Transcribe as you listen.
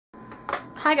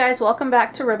Hi guys, welcome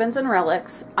back to Ribbons and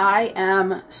Relics. I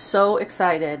am so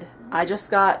excited. I just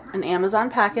got an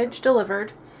Amazon package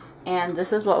delivered and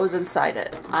this is what was inside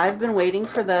it. I've been waiting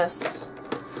for this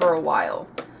for a while.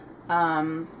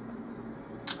 I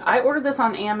ordered this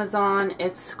on Amazon.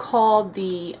 It's called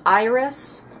the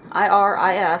Iris,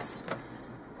 I-R-I-S,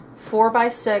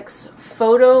 4x6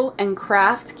 Photo and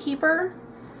Craft Keeper.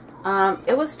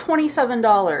 It was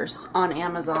 $27 on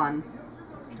Amazon.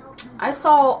 I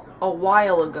saw a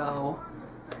while ago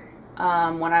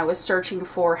when I was searching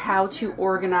for how to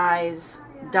organize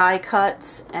die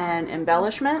cuts and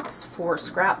embellishments for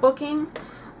scrapbooking,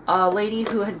 a lady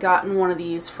who had gotten one of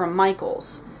these from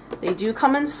Michaels. They do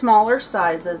come in smaller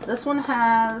sizes. This one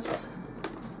has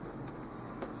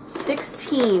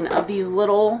 16 of these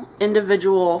little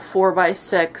individual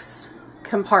 4x6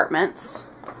 compartments.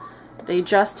 They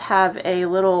just have a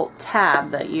little tab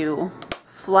that you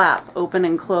flap open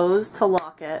and close to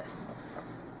lock it.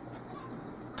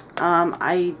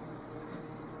 You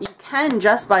can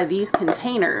just buy these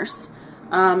containers,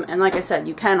 and like I said,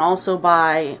 you can also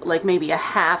buy like maybe a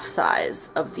half size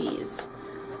of these.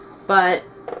 But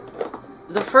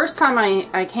the first time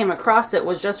I came across it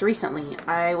was just recently.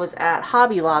 I was at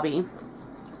Hobby Lobby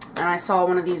and I saw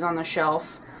one of these on the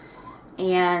shelf,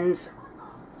 and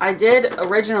I did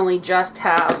originally just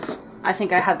have, I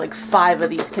think I had like 5 of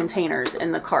these containers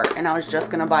in the cart, and I was just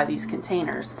going to buy these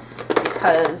containers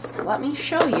because let me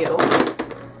show you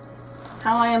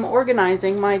how I am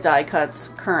organizing my die cuts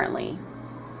currently.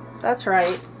 That's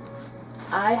right.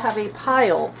 I have a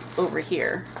pile over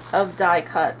here of die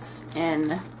cuts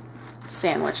in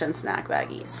sandwich and snack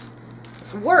baggies.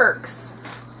 This works,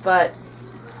 but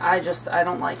I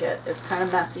don't like it. It's kind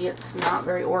of messy. It's not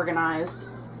very organized.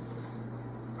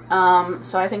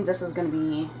 So I think this is going to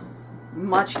be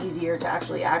much easier to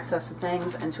actually access the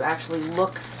things and to actually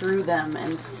look through them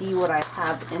and see what I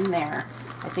have in there.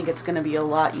 I think it's going to be a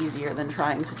lot easier than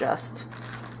trying to just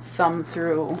thumb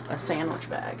through a sandwich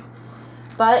bag.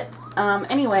 But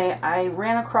anyway, I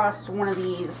ran across one of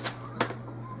these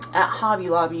at Hobby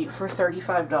Lobby for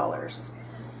 $35.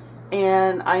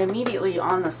 And I immediately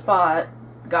on the spot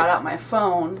got out my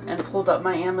phone and pulled up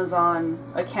my Amazon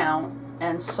account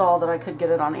and saw that I could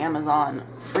get it on Amazon.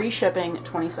 Free shipping,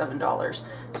 $27.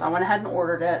 So I went ahead and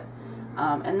ordered it.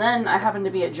 And then I happened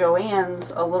to be at Joann's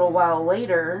a little while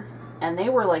later, and they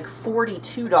were like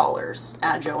 $42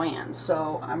 at Joann's.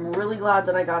 So I'm really glad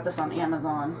that I got this on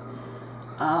Amazon.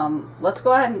 Let's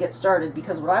go ahead and get started,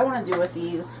 because what I want to do with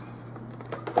these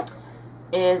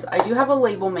is I do have a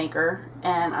label maker,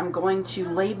 and I'm going to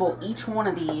label each one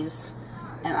of these,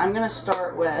 and I'm going to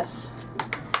start with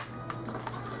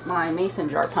my mason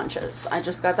jar punches. I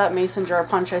just got that mason jar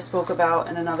punch I spoke about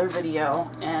in another video,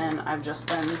 and I've just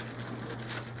been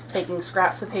taking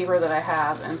scraps of paper that I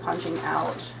have and punching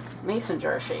out mason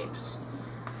jar shapes.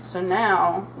 So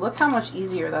now, look how much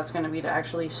easier that's going to be to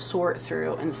actually sort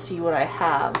through and see what I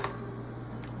have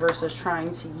versus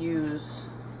trying to use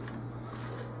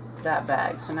that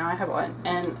bag. So now I have one,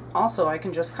 and also I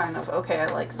can just kind of, okay, I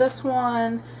like this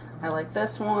one, I like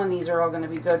this one. These are all going to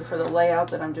be good for the layout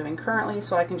that I'm doing currently,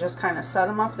 so I can just kind of set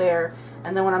them up there,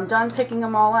 and then when I'm done picking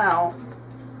them all out,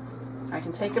 I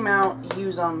can take them out,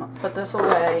 use them, put this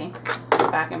away,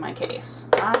 back in my case.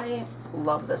 I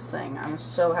love this thing. I'm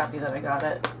so happy that I got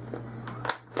it.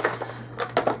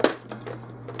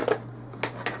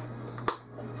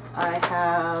 I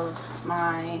have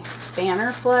my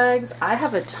banner flags. I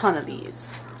have a ton of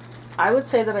these. I would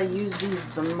say that I use these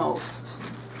the most.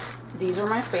 These are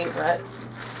my favorite.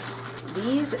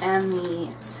 These and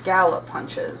the scallop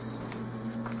punches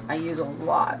I use a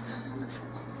lot.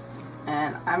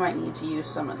 And I might need to use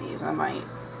some of these. I might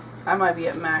be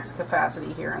at max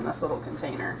capacity here in this little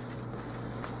container.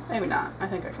 Maybe not. I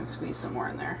think I can squeeze some more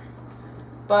in there.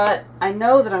 But I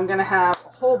know that I'm going to have a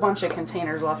whole bunch of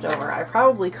containers left over. I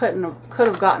probably could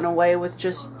have gotten away with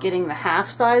just getting the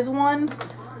half size one,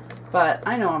 but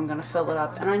I know I'm going to fill it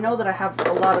up. And I know that I have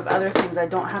a lot of other things. I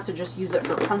don't have to just use it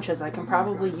for punches. I can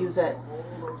probably use it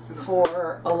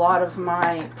for a lot of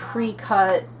my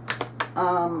pre-cut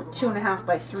 2.5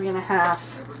 by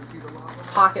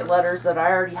 3.5 pocket letters that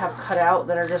I already have cut out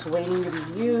that are just waiting to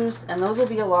be used. And those will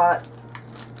be a lot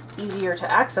easier to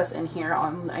access in here.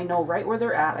 I know right where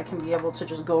they're at. I can be able to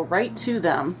just go right to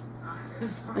them.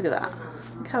 Look at that.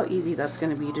 Look how easy that's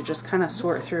going to be to just kind of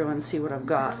sort through and see what I've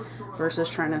got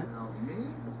versus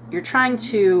you're trying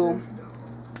to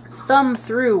thumb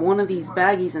through one of these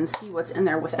baggies and see what's in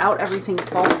there without everything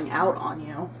falling out on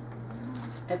you.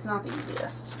 It's not the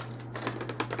easiest.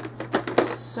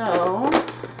 So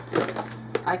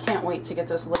I can't wait to get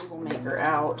this label maker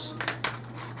out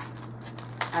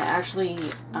I actually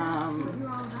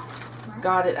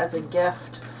got it as a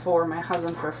gift for my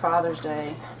husband for Father's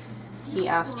Day. He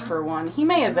asked for one. He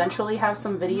may eventually have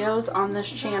some videos on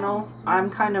this channel. I'm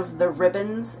kind of the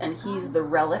ribbons and he's the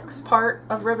relics part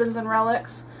of ribbons and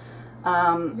relics.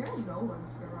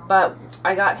 But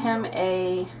I got him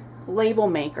a label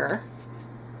maker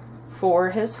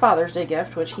for his Father's Day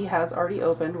gift, which he has already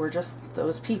opened. We're just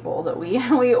those people that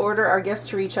we order our gifts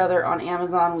for each other on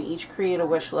Amazon. We each create a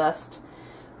wish list.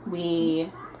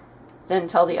 We then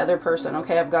tell the other person,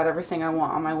 okay, I've got everything I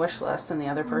want on my wish list, and the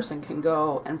other person can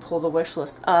go and pull the wish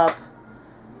list up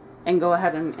and go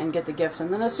ahead and get the gifts.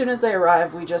 And then as soon as they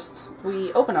arrive,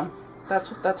 we open them.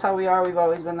 That's how we are. We've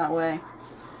always been that way.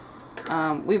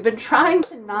 We've been trying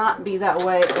to not be that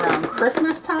way around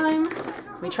Christmas time.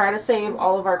 We try to save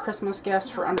all of our Christmas gifts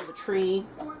for under the tree,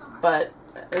 but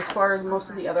as far as most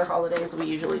of the other holidays, we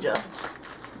usually just,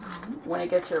 when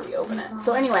it gets here, we open it.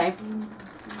 So anyway,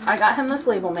 I got him this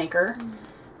label maker,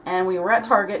 and we were at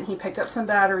Target, and he picked up some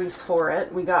batteries for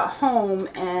it. We got home,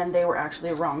 and they were actually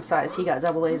the wrong size. He got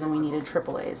AA's, and we needed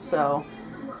AAA's, so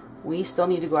we still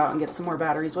need to go out and get some more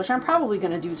batteries, which I'm probably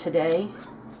going to do today.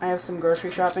 I have some grocery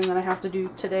shopping that I have to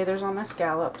do today. There's all my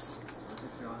scallops.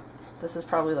 This is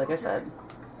probably, like I said,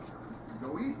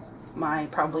 my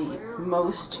probably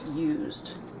most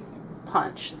used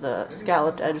punch. The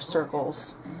scalloped edge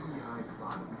circles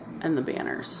and the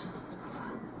banners.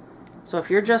 So if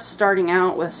you're just starting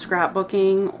out with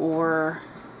scrapbooking or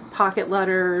pocket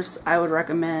letters, I would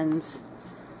recommend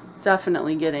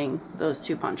definitely getting those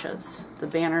two punches. The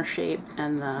banner shape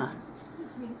and the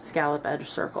scallop edge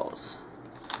circles.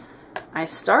 I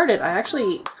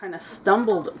actually kind of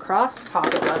stumbled across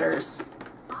pocket letters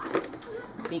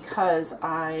because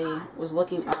I was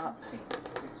looking up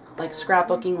like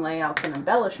scrapbooking layouts and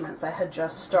embellishments. I had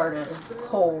just started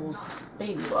Cole's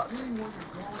baby book.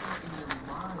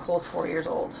 Cole's 4 years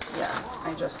old. Yes,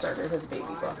 I just started his baby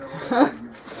book.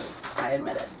 I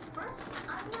admit it.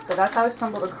 But that's how I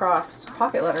stumbled across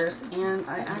pocket letters, and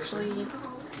I actually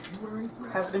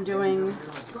have been doing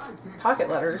pocket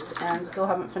letters and still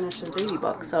haven't finished his baby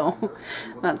book, so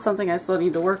that's something I still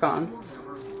need to work on.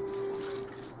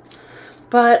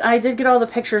 But I did get all the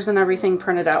pictures and everything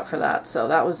printed out for that, so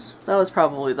that was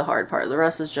probably the hard part. The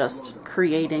rest is just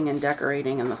creating and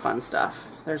decorating and the fun stuff.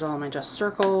 There's all my just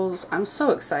circles. I'm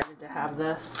so excited to have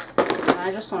this, and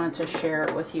I just wanted to share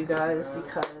it with you guys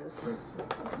because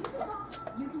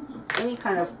any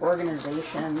kind of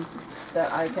organization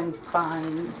that I can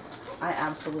find, I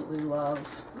absolutely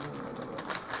love.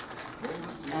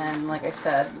 And like I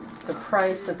said, the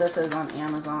price that this is on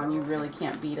Amazon, you really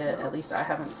can't beat it. At least I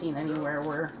haven't seen anywhere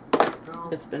where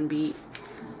it's been beat.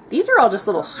 These are all just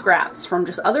little scraps from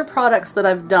just other products that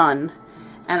I've done,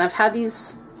 and I've had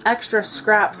these extra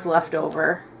scraps left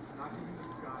over,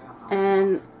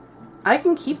 and I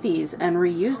can keep these and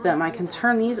reuse them. I can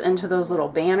turn these into those little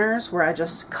banners where I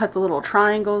just cut the little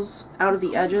triangles out of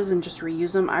the edges and just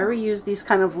reuse them. I reuse these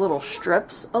kind of little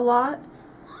strips a lot.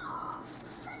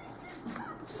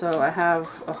 So I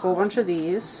have a whole bunch of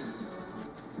these.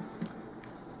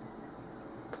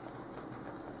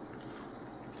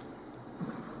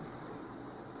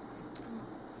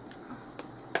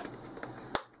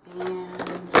 And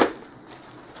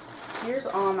here's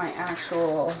all my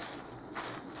actual,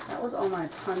 that was all my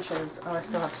punches. Oh, I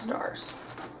still have stars.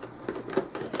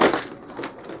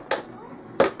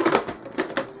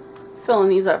 Filling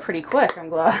these up pretty quick. I'm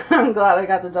glad I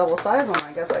got the double size one.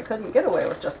 I guess I couldn't get away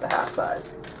with just the half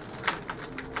size.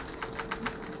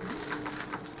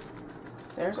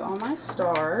 There's all my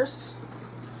stars.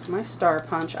 My star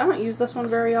punch. I don't use this one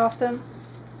very often,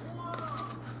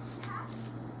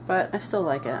 but I still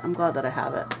like it. I'm glad that I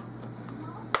have it.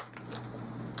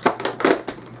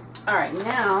 Alright,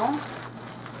 now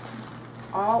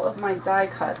all of my die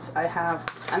cuts I have,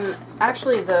 and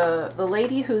actually the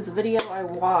lady whose video I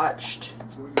watched,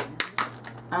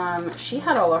 she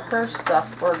had all of her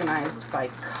stuff organized by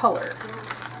color,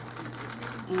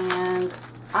 and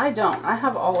I don't. I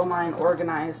have all of mine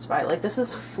organized by, like, this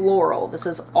is floral. This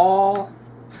is all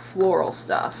floral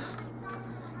stuff.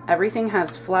 Everything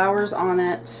has flowers on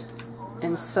it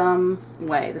in some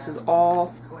way. This is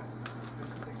all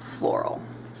floral.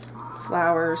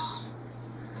 Flowers,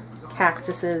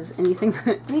 cactuses, anything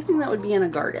that would be in a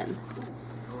garden.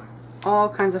 All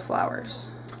kinds of flowers.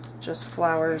 Just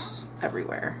flowers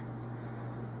everywhere.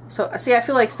 So, see, I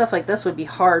feel like stuff like this would be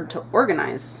hard to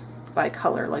organize by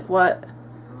color. Like, what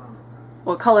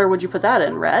color would you put that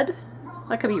in? Red?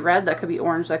 That could be red, that could be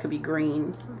orange, that could be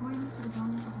green.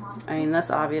 I mean,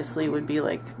 this obviously would be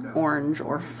like orange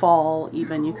or fall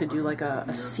even. You could do like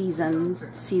a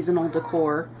seasonal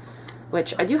decor.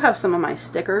 which I do have some of my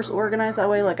stickers organized that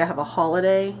way. Like I have a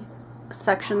holiday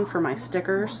section for my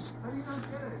stickers.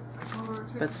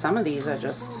 But some of these I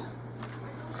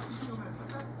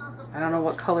don't know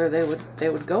what color they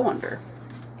would go under.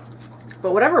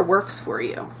 But whatever works for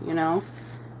you, you know?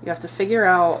 You have to figure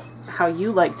out how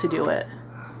you like to do it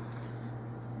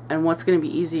and what's going to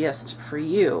be easiest for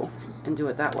you and do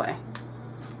it that way.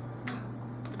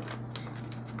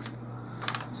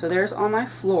 So there's all my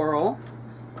floral.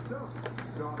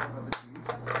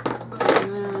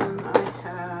 And then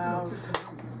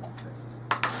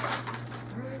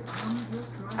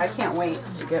I can't wait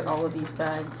to get all of these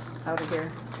bags out of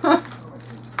here.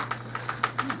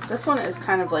 This one is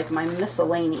kind of like my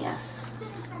miscellaneous.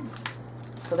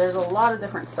 So there's a lot of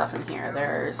different stuff in here.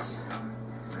 There's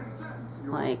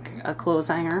like a clothes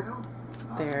hanger.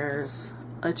 There's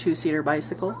a 2-seater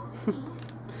bicycle.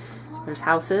 There's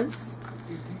houses.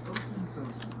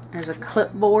 There's a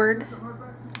clipboard.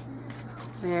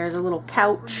 There's a little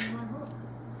couch.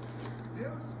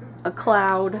 A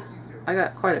cloud. I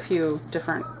got quite a few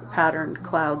different patterned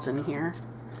clouds in here.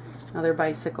 Another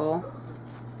bicycle.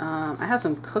 I have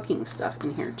some cooking stuff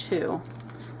in here too.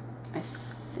 I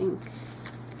think,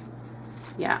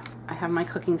 yeah, I have my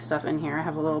cooking stuff in here. I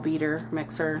have a little beater,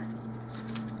 mixer,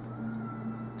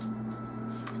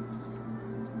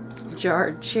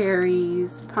 jarred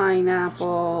cherries,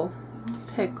 pineapple,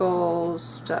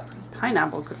 pickles.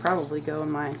 Pineapple could probably go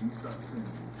in my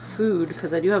food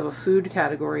because I do have a food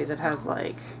category that has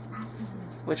like,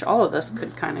 which all of this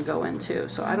could kind of go into.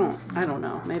 So I don't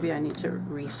know. Maybe I need to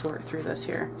resort through this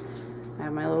here. I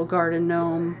have my little garden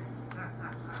gnome,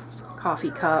 coffee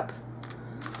cup.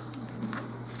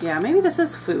 Yeah, maybe this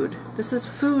is food. This is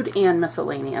food and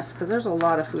miscellaneous because there's a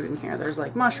lot of food in here. There's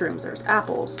like mushrooms, there's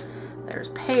apples, there's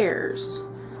pears,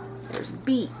 there's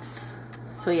beets.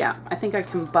 So yeah, I think I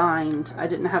combined, I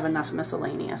didn't have enough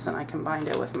miscellaneous and I combined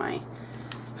it with my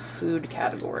food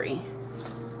category.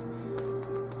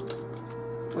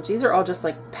 Which these are all just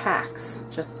like packs,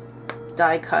 just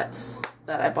die cuts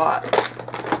that I bought.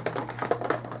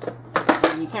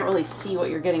 And you can't really see what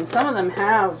you're getting. Some of them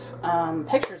have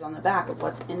pictures on the back of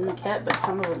what's in the kit, but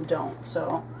some of them don't.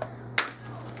 So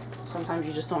sometimes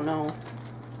you just don't know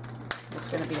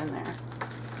what's going to be in there.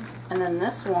 And then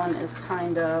this one is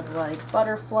kind of like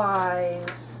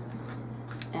butterflies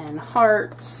and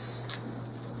hearts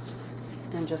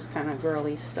and just kind of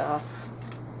girly stuff.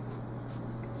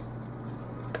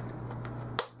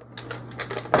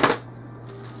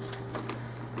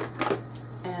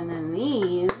 And then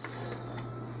these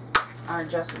are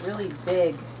just really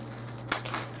big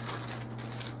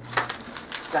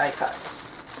die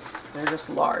cuts. They're just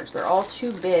large. They're all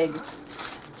too big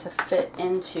to fit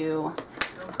into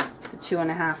the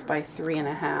 2.5 by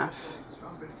 3.5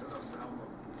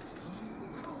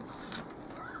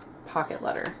 pocket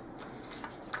letter.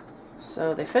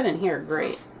 So they fit in here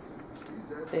great.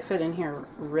 They fit in here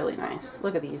really nice.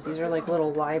 Look at these. These are like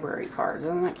little library cards.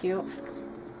 Isn't that cute?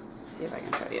 Let's see if I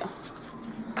can show you.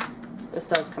 This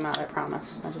does come out, I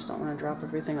promise. I just don't want to drop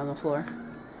everything on the floor.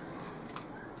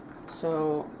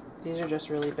 So these are just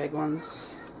really big ones.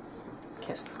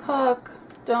 Kiss the Cook,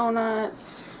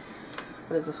 donuts.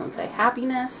 What does this one say?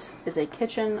 Happiness is a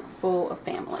kitchen full of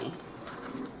family.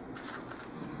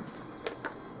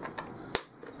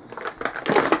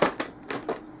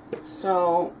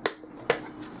 So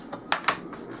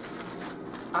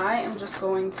I am just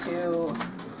going to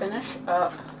finish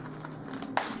up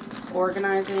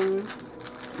organizing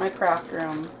my craft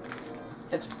room.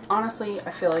 It's honestly,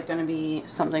 I feel like, going to be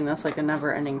something that's like a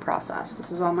never-ending process. This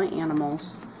is all my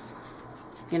animals.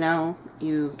 You know,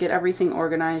 you get everything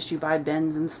organized, you buy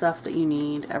bins and stuff that you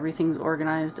need, everything's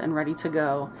organized and ready to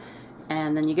go,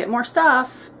 and then you get more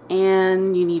stuff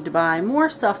and you need to buy more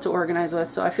stuff to organize with.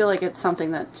 So I feel like it's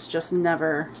something that's just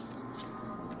never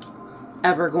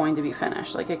ever going to be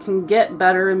finished. Like, it can get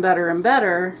better and better and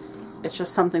better. It's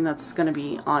just something that's going to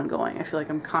be ongoing. I feel like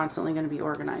I'm constantly going to be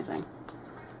organizing,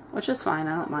 which is fine.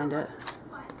 I don't mind it.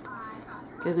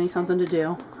 Gives me something to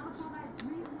do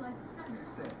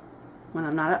when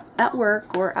I'm not at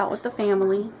work or out with the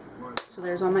family. So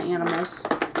there's all my animals.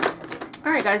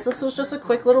 Alright guys, this was just a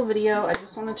quick little video. I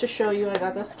just wanted to show you I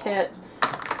got this kit.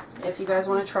 If you guys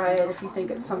want to try it, if you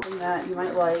think it's something that you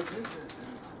might like.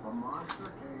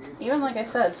 Even like I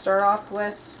said, start off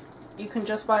with, you can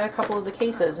just buy a couple of the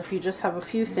cases if you just have a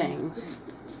few things.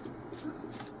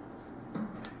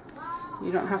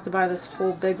 You don't have to buy this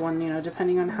whole big one, you know,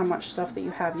 depending on how much stuff that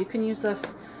you have. You can use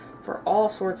this for all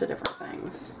sorts of different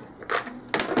things.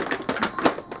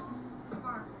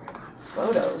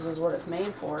 Photos is what it's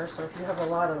made for, so if you have a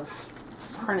lot of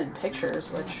printed pictures,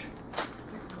 which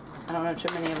I don't know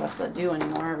too many of us that do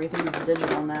anymore. Everything's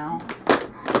digital now.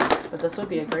 But this would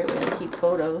be a great way to keep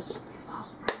photos.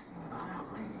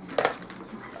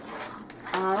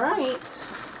 Alright.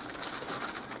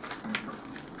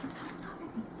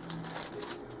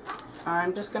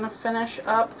 I'm just going to finish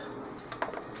up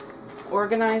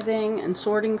organizing and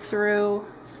sorting through.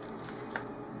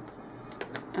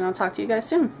 And I'll talk to you guys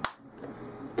soon.